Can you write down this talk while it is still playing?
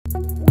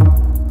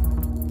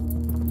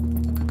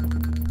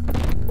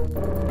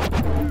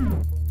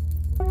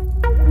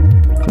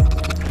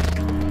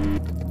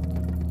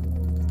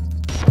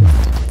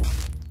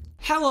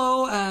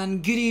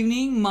And good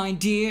evening, my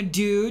dear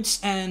dudes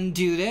and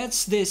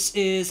dudettes. This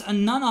is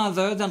none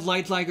other than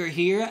Light Liger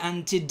here,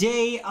 and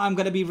today I'm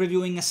going to be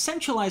reviewing a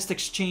centralized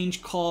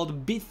exchange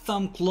called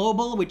Bithumb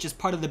Global, which is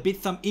part of the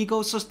Bithumb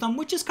ecosystem,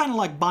 which is kind of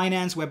like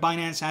Binance, where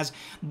Binance has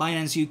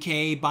Binance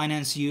UK,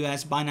 Binance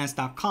US,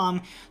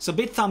 Binance.com. So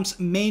Bithumb's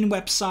main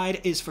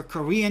website is for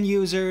Korean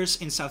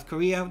users in South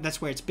Korea.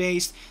 That's where it's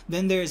based.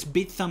 Then there's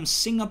Bithumb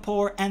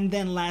Singapore, and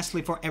then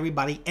lastly for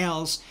everybody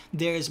else,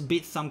 there's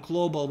Bithumb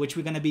Global, which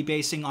we're going to be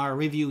basing our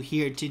review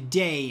here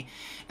today.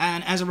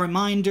 And as a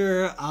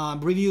reminder,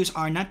 reviews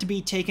are not to be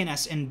taken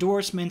as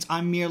endorsements.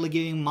 I'm merely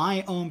giving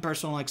my own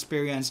personal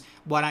experience,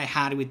 what I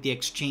had with the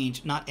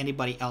exchange, not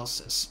anybody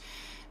else's.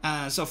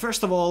 So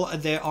first of all,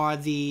 there are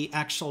the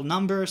actual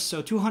numbers.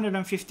 So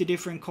 250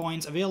 different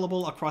coins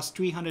available across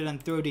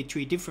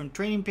 333 different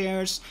trading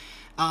pairs.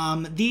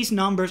 These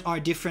numbers are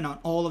different on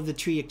all of the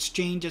three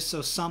exchanges,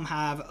 so some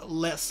have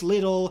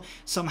little,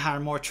 some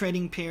have more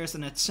trading pairs,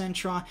 and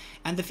etc.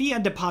 And the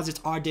fiat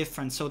deposits are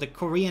different. So the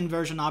Korean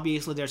version,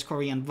 obviously, there's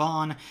Korean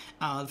won.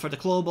 For the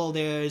global,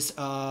 there's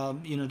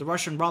the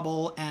Russian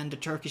ruble and the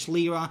Turkish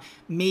lira,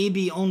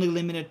 maybe only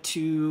limited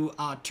to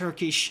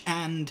Turkish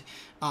and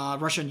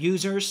Russian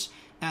users.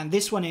 And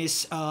this one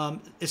is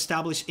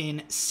established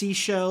in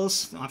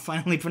Seychelles. I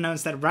finally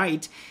pronounced that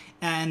right.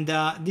 And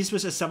this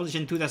was established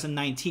in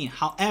 2019.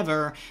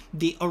 However,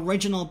 the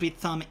original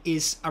Bithumb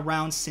is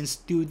around since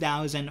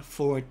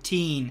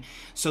 2014.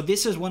 So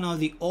this is one of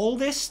the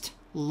oldest,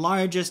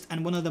 largest,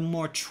 and one of the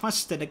more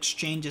trusted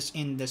exchanges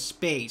in the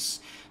space.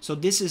 So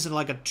this is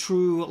like a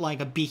true, like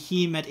a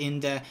behemoth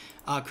in the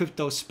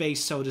crypto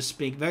space, so to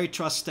speak. Very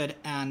trusted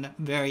and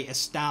very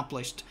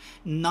established.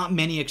 Not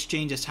many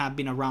exchanges have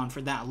been around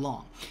for that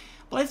long.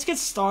 Let's get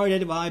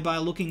started by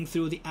looking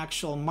through the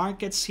actual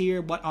markets here.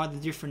 What are the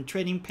different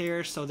trading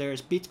pairs? So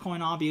there's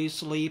Bitcoin,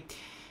 obviously.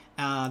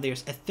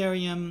 There's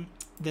Ethereum.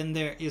 Then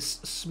there is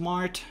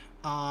Smart,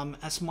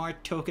 a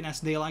Smart token as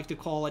they like to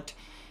call it.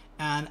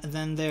 And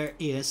then there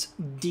is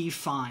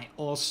DeFi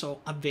also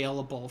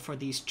available for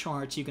these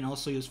charts. You can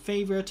also use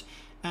favorite,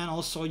 and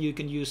also you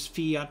can use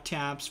fiat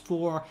tabs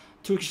for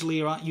Turkish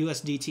lira,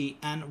 USDT,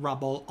 and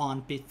ruble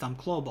on Bithumb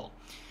Global.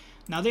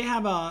 Now they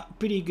have a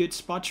pretty good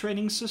spot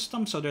trading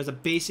system. So there's a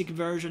basic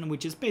version,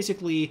 which is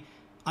basically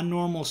a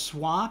normal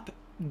swap,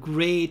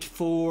 great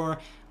for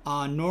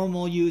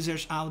normal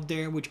users out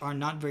there which are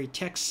not very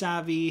tech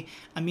savvy.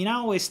 I mean, I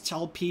always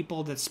tell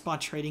people that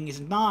spot trading is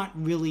not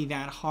really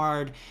that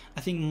hard.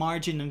 I think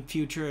margin and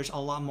futures are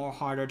a lot more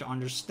harder to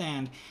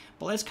understand.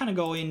 But let's kind of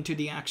go into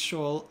the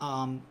actual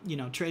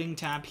trading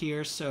tab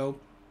here. So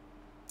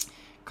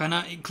kind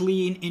of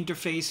clean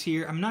interface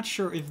here. I'm not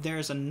sure if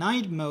there's a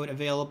night mode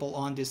available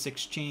on this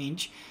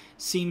exchange.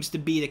 Seems to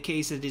be the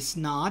case that it's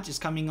not. It's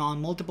coming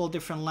on multiple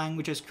different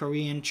languages: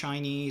 Korean,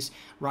 Chinese,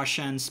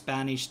 Russian,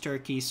 Spanish,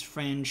 Turkish,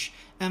 French,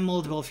 and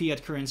multiple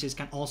fiat currencies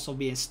can also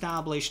be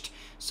established,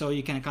 so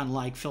you can kind of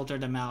like filter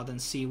them out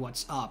and see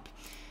what's up.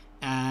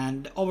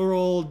 And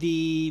overall,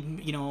 the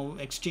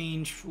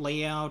exchange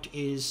layout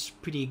is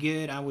pretty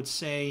good. I would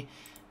say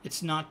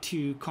it's not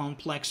too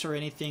complex or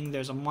anything.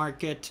 There's a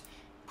market,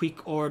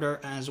 quick order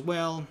as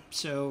well,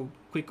 so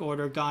quick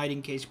order guide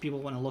in case people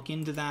want to look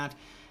into that.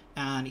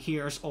 And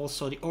here's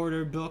also the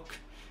order book,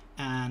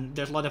 and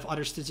there's a lot of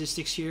other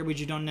statistics here which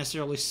you don't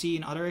necessarily see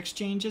in other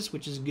exchanges,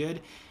 which is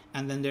good.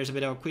 And then there's a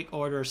bit of a quick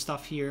order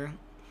stuff here,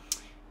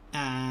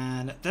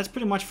 and that's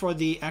pretty much for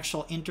the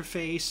actual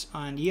interface.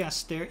 And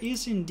yes, there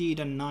is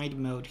indeed a night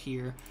mode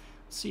here.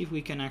 Let's see if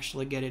we can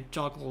actually get it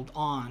toggled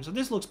on. So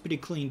this looks pretty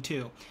clean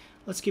too.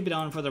 Let's keep it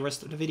on for the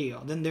rest of the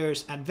video. Then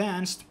there's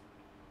advanced.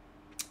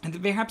 And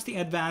perhaps the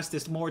advanced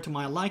is more to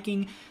my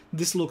liking.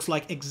 This looks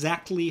like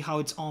exactly how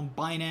it's on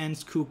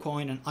Binance,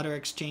 KuCoin, and other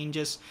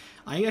exchanges.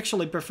 I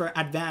actually prefer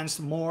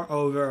advanced more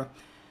over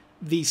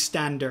the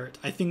standard.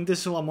 I think this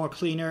is a lot more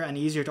cleaner and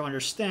easier to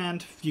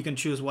understand. You can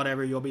choose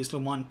whatever you obviously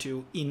want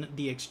to in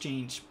the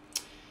exchange.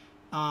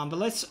 But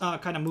let's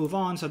kind of move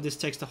on. So this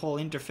takes the whole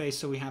interface,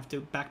 so we have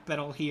to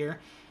backpedal here.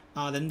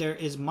 Then there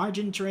is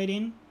margin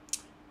trading.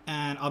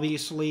 And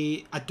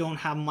obviously, I don't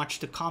have much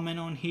to comment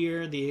on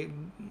here. I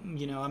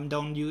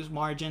don't use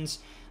margins.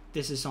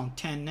 This is on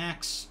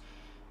 10x,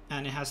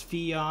 and it has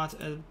fiat.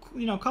 A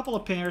couple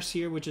of pairs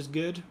here, which is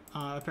good.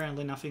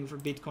 Apparently, nothing for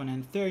Bitcoin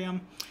and Ethereum,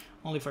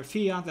 only for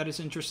fiat. That is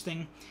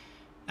interesting.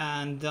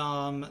 And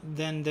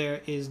then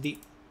there is the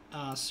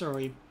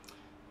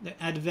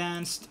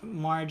advanced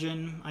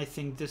margin. I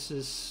think this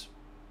is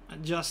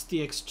just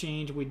the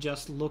exchange we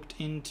just looked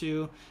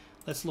into.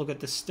 Let's look at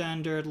the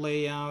standard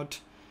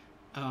layout.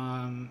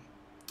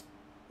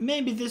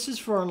 Maybe this is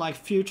for like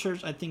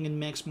futures. I think it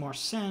makes more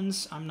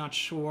sense. I'm not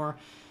sure.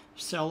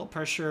 Sell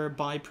pressure,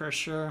 buy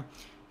pressure.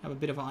 Have a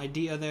bit of an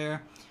idea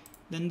there.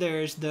 Then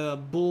there's the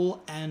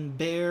bull and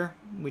bear,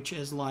 which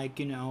is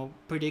like,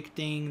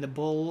 predicting the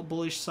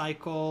bullish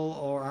cycle,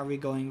 or are we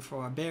going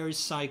for a bearish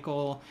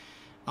cycle?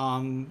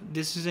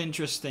 This is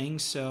interesting.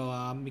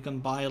 So we can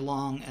buy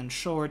long and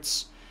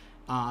shorts.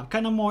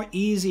 kind of more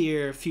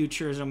easier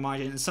futures or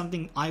margin. It's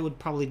something I would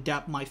probably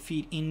dip my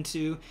feet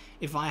into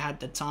if I had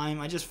the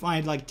time. I just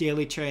find like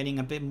daily trading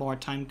a bit more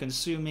time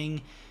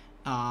consuming,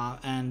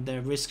 and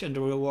the risk and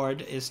the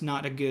reward is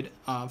not a good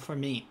for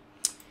me.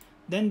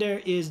 Then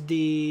there is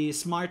the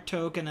smart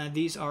token, and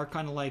these are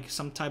kind of like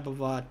some type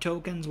of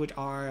tokens which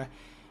are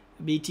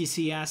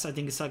BTCS. I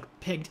think it's like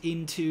pegged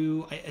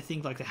into I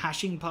think like the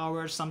hashing power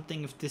or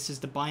something, if this is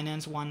the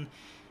Binance one,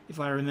 if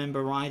I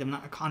remember right. I'm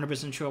not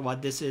 100% sure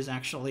what this is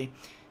actually.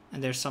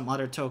 And there's some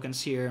other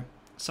tokens here.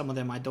 Some of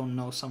them I don't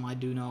know, some I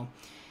do know.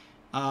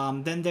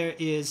 Then there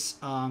is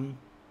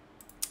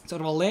sort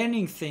of a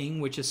learning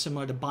thing, which is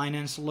similar to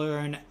Binance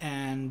Learn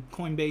and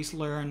Coinbase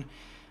Learn.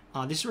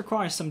 This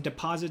requires some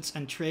deposits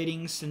and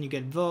tradings, and you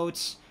get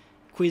votes,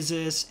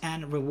 quizzes,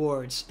 and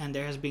rewards. And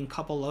there has been a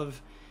couple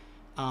of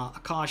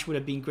Akash would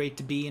have been great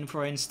to be in,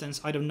 for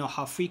instance. I don't know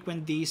how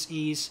frequent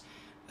these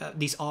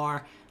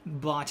are,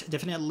 but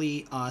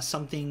definitely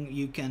something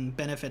you can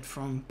benefit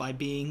from by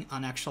being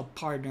an actual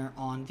partner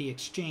on the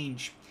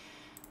exchange.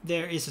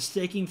 There is a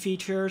staking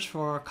features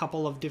for a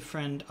couple of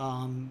different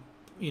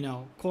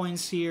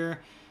coins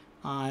here.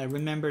 I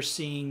remember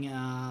seeing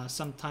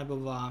some type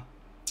of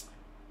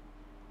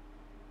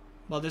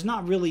well, there's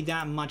not really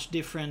that much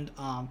different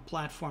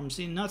platforms.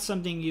 Not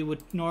something you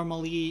would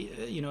normally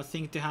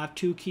think to have.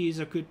 2 keys,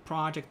 a good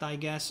project, I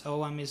guess.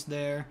 OM is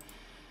there.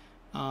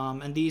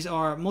 And these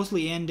are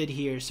mostly ended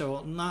here,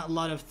 so not a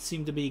lot of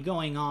seem to be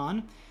going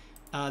on.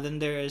 Then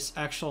there is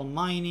actual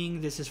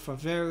mining. This is for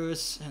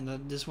Verus, and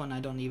this one I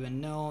don't even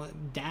know.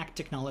 DAC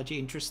technology,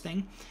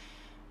 interesting.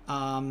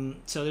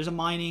 So there's a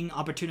mining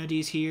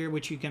opportunities here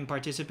which you can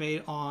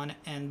participate on,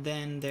 and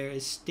then there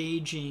is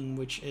staging,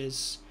 which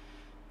is,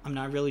 I'm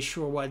not really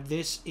sure what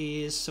this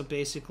is. So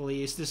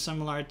basically, is this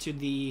similar to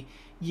the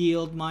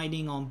yield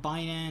mining on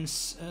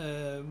Binance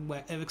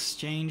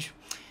exchange?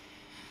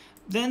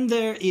 Then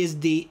there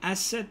is the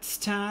assets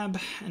tab,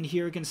 and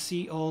here you can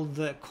see all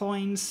the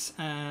coins,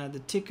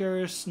 the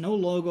tickers, no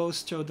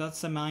logos, so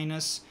that's a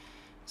minus.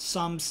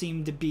 Some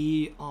seem to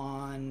be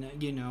on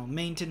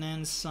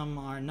maintenance, some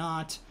are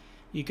not.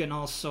 You can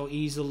also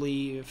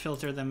easily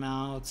filter them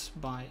out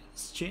by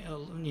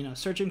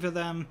searching for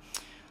them.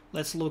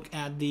 Let's look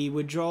at the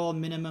withdrawal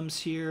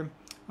minimums here.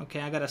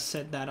 Okay, I gotta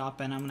set that up,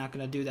 and I'm not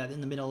gonna do that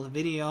in the middle of the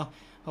video.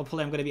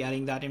 Hopefully I'm going to be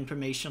adding that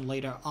information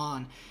later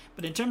on.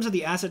 But in terms of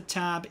the asset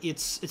tab,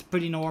 it's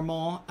pretty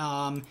normal.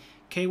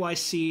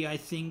 KYC, I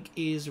think,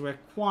 is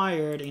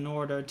required in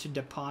order to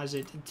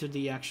deposit into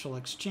the actual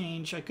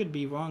exchange. I could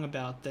be wrong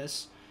about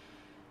this.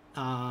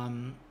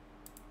 Let's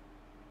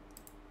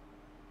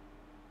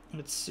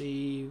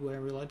see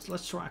where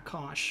let's try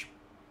Akash.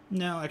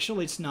 No,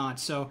 actually it's not.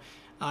 So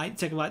I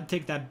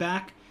take that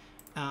back.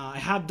 I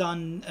have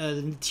done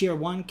tier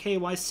 1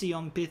 KYC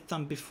on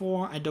Bithumb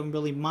before. I don't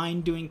really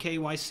mind doing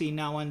KYC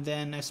now and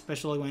then,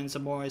 especially when it's a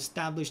more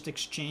established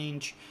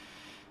exchange.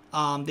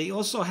 They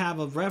also have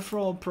a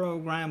referral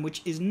program,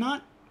 which is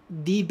not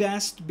the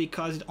best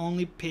because it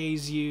only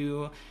pays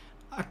you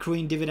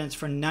accruing dividends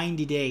for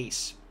 90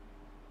 days.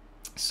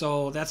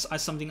 So that's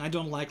something I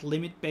don't like.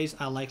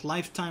 Limit-based, I like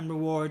lifetime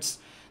rewards.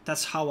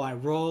 That's how I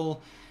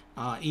roll.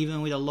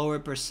 Even with a lower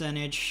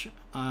percentage,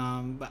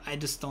 but I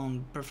just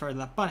don't prefer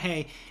that. But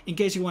hey, in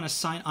case you want to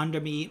sign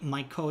under me,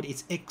 my code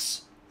is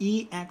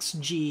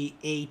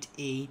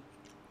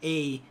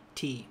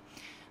EXG88AT.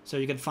 So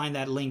you can find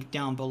that link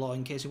down below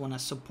in case you want to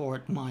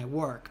support my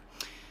work.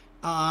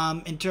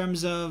 In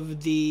terms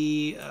of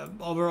the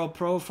overall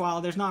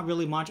profile, there's not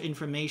really much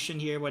information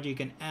here. What you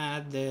can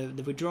add, the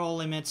withdrawal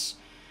limits.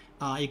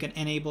 You can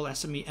enable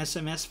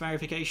SMS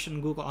verification,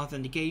 Google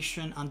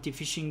authentication,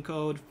 anti-phishing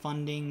code,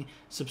 funding,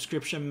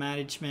 subscription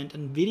management,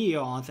 and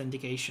video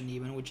authentication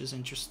even, which is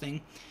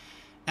interesting.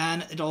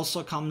 And it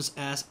also comes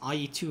as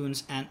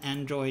iTunes and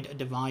Android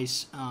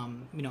device,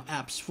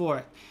 apps for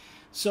it.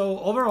 So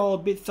overall,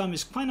 Bithumb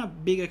is quite a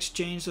big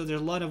exchange, so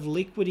there's a lot of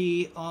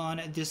liquidity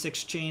on this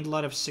exchange, a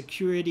lot of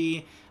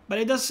security, but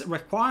it does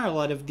require a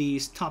lot of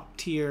these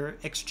top-tier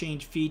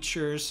exchange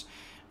features,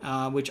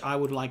 which I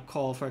would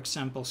call, for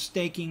example,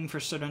 staking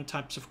for certain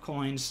types of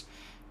coins.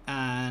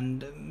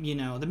 And,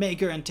 the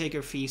maker and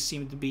taker fees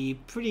seem to be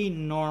pretty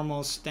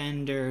normal,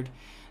 standard.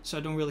 So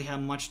I don't really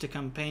have much to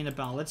complain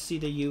about. Let's see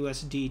the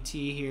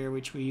USDT here,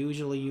 which we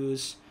usually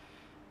use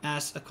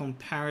as a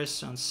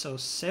comparison. So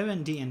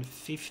 70 and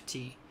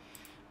 50.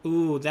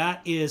 Ooh,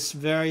 that is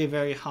very,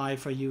 very high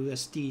for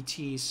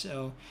USDT.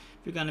 So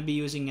if you're going to be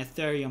using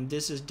Ethereum,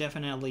 this is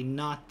definitely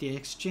not the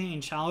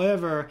exchange.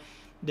 However,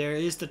 there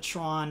is the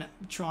Tron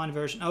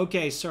version.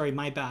 Okay, sorry,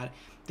 my bad.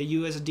 The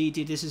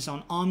USDT, this is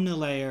on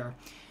OmniLayer.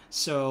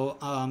 So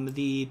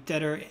the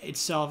Tether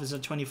itself is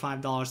at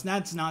 $25.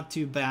 That's not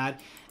too bad.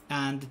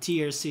 And the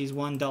TRC is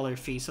 $1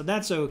 fee. So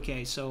that's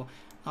okay. So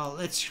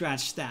let's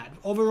scratch that.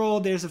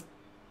 Overall, there's a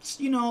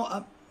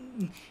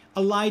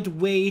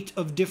lightweight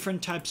of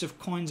different types of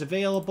coins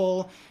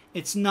available.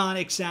 It's not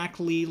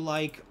exactly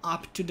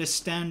up to the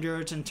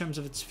standards in terms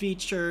of its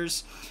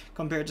features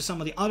compared to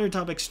some of the other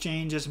top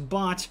exchanges,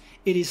 but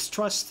it is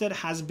trusted,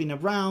 has been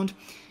around,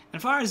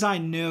 As far as I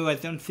know, I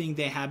don't think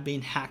they have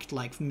been hacked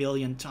like a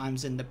million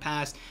times in the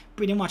past.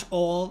 Pretty much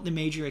all the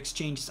major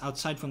exchanges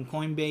outside from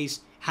Coinbase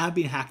have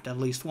been hacked at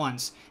least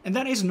once, and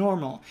that is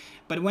normal.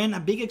 But when a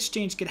big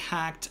exchange get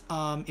hacked,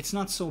 it's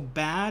not so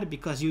bad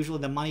because usually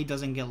the money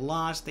doesn't get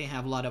lost. They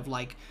have a lot of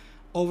like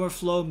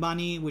overflow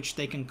money which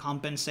they can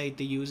compensate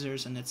the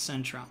users and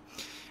etc.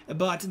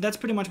 But that's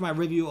pretty much my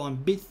review on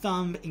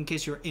Bithumb. In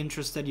case you're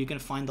interested, you can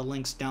find the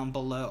links down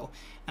below,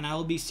 and I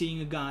will be seeing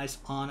you guys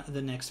on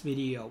the next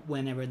video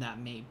whenever that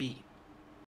may be.